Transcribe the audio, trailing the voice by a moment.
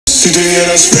Si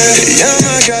tuvieras fe,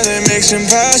 llama cada makes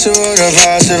impossible to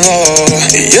possible.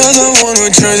 You're the one who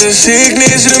turns a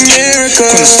sickness into a miracle.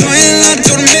 Cuando estoy en la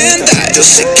tormenta, yo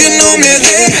sé que no me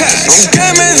dejas.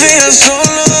 Nunca me dejas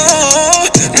solo.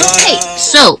 Okay,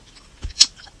 so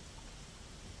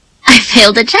I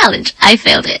failed the challenge. I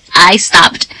failed it. I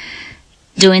stopped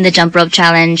doing the jump rope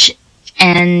challenge,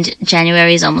 and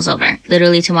January is almost over.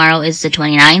 Literally tomorrow is the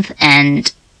 29th,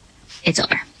 and it's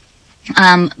over.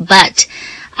 But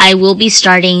I will be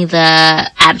starting the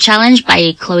ab challenge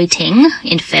by Chloe Ting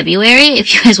in February,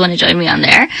 if you guys want to join me on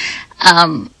there.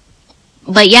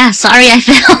 But yeah, sorry I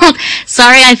failed.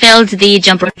 Sorry I failed the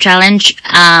jump rope challenge.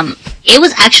 It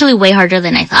was actually way harder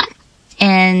than I thought.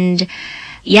 And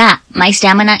yeah, my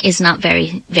stamina is not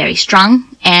very, very strong.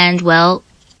 And well,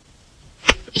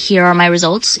 here are my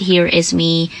results. Here is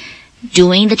me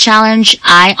doing the challenge.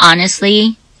 I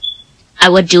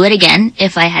would do it again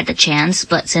if I had the chance,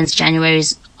 but since January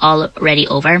is already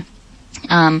over,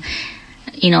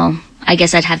 you know, I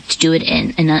guess I'd have to do it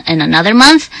in another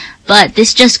month. But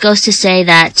this just goes to say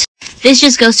that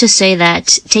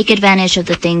take advantage of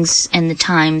the things and the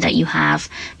time that you have,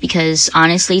 because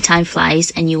honestly, time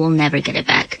flies and you will never get it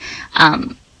back.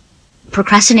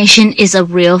 Procrastination is a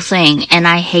real thing, and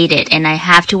I hate it, and I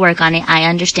have to work on it. I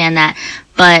understand that,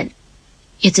 but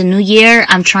it's a new year.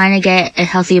 I'm trying to get a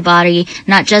healthier body,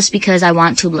 not just because I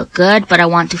want to look good, but I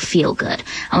want to feel good.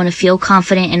 I want to feel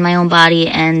confident in my own body,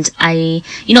 and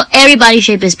you know, every body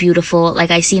shape is beautiful. Like,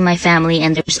 I see my family,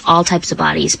 and there's all types of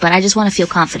bodies, but I just want to feel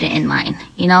confident in mine,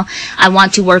 you know? I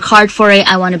want to work hard for it.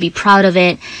 I want to be proud of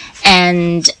it,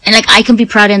 and like, I can be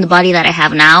proud in the body that I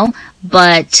have now,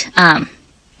 but,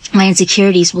 my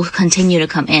insecurities will continue to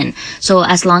come in. So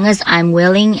as long as I'm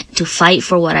willing to fight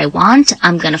for what I want,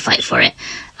 I'm gonna fight for it.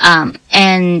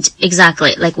 And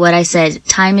exactly, like what I said,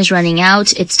 time is running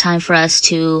out. It's time for us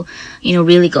to, you know,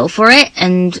 really go for it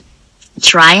and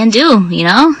try and do, you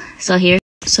know? So here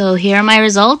are my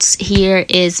results. Here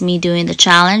is me doing the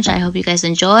challenge. I hope you guys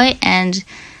enjoy, and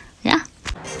yeah.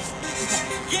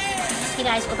 Hey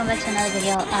guys, welcome back to another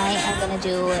video. I am gonna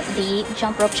do the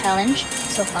jump rope challenge,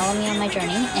 so follow me on my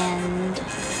journey, and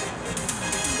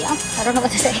yeah, I don't know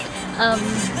what to say. Yeah,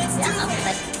 I'm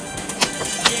excited.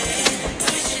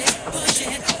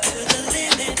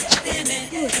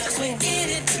 Ooh, it's cool.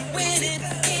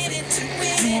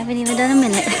 We haven't even done a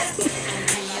minute.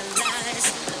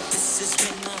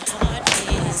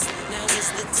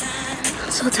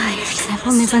 I'm so tired. I've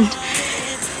only done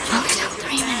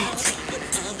 3 minutes.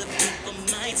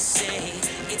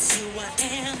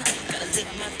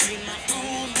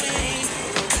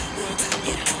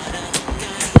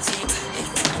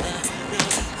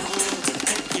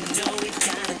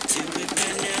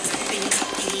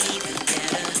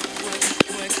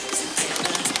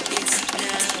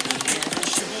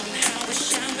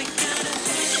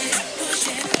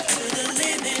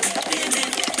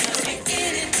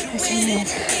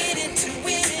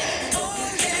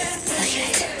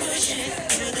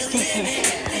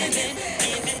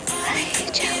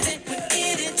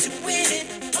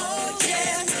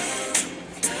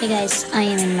 Hey guys, I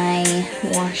am in my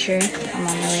washer. I'm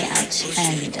on my way out,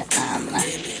 and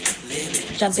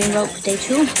jumping rope day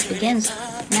 2 begins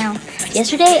now.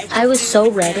 Yesterday, I was so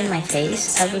red in my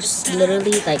face. I was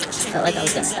literally felt like I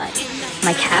was gonna die.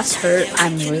 My calves hurt.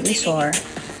 I'm really sore.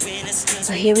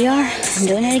 So here we are. I'm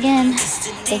doing it again.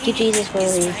 Thank you, Jesus, for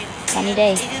a sunny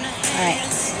day. All right,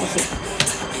 let's see.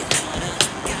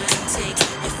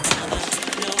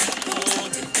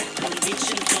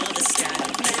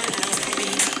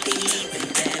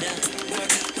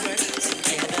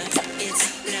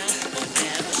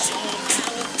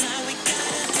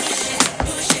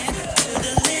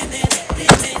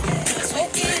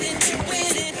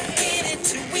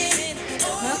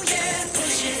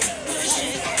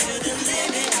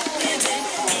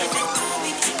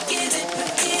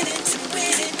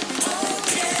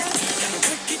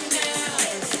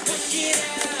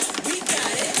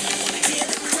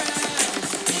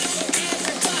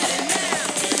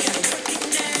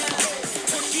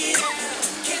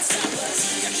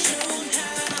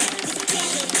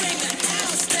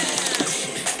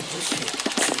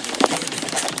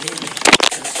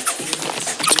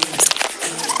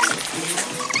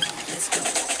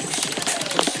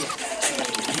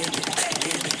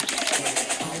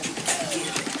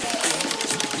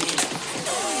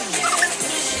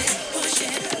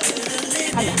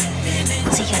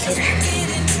 See you guys later.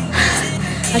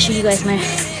 I'll show you guys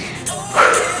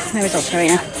my results right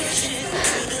now.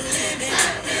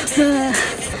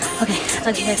 Okay, I'll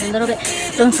talk to you guys in a little bit.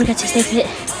 Don't forget to stay fit.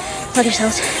 Love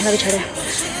yourselves. Love each other.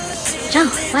 Ciao.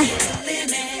 Bye.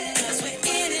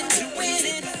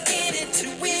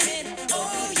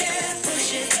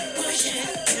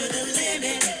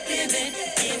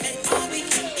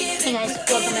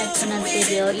 another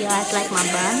video. You guys like my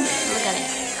bun? Look at it.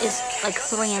 It's like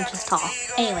 3 inches tall.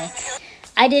 Anyway,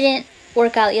 I didn't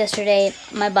work out yesterday.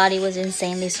 My body was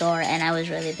insanely sore and I was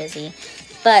really busy.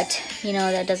 But, you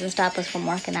know, that doesn't stop us from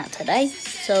working out today.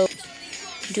 So,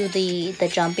 do the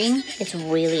jumping. It's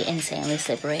really insanely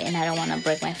slippery and I don't want to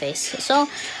break my face. So,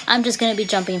 I'm just going to be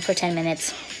jumping for 10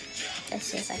 minutes. Let's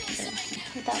see if I can do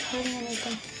it without hurting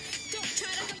anything.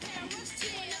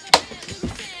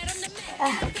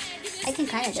 I can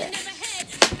kind of do it.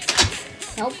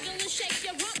 Nope.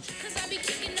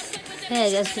 Okay, I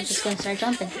guess we're just gonna start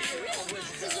jumping.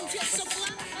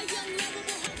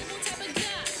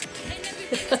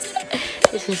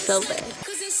 This is so bad.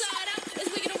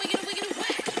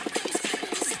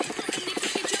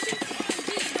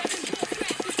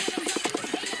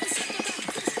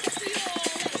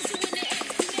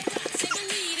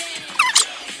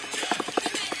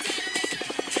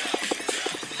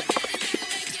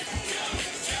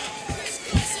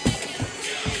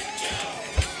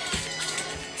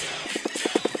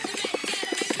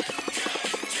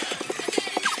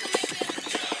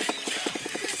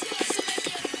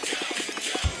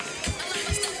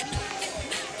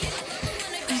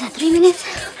 Is that 3 minutes?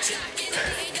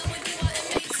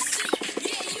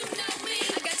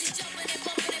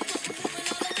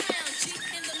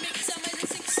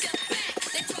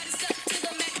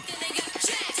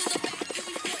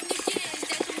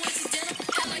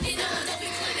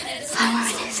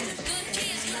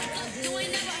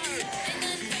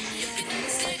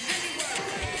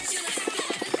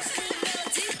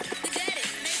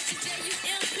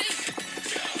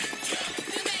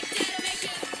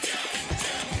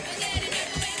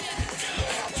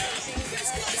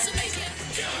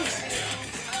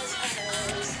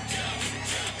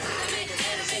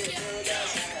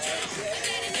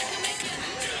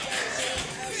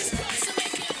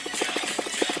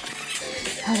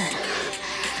 Hold on.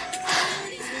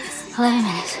 11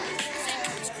 minutes.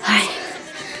 Alright.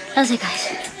 That's it, guys.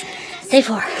 Day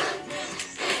 4.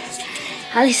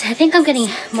 At least I think I'm getting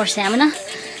more stamina.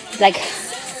 Like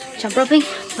jump roping.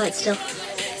 But still,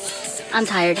 I'm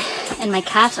tired. And my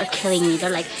calves are killing me. They're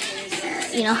like,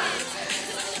 you know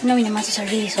when your muscles are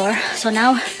really sore. So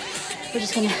now, we're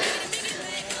just gonna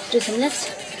do some lifts.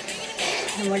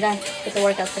 And we're done with the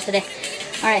workout for today.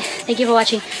 Alright, thank you for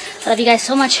watching. I love you guys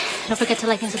so much. Don't forget to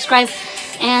like and subscribe.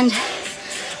 And,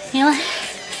 you know what?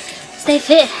 Stay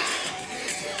fit.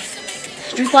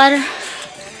 Drink water.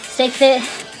 Stay fit.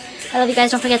 I love you guys.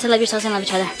 Don't forget to love yourselves and love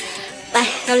each other. Bye.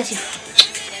 God bless you.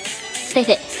 Stay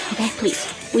fit, okay? Please.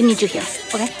 We need you here,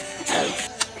 okay? I love you.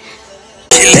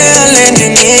 Dile al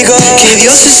enemigo que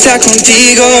Dios está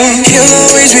contigo. He'll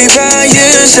always be by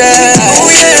your side. Oh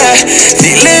yeah.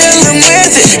 Dile a la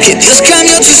muerte que Dios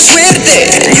cambió tu suerte.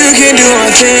 And you can do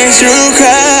all things through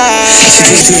Christ. Si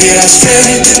tú tuvieras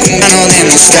fe como un grano de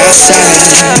mostaza,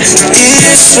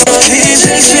 y eso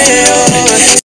dice el Señor.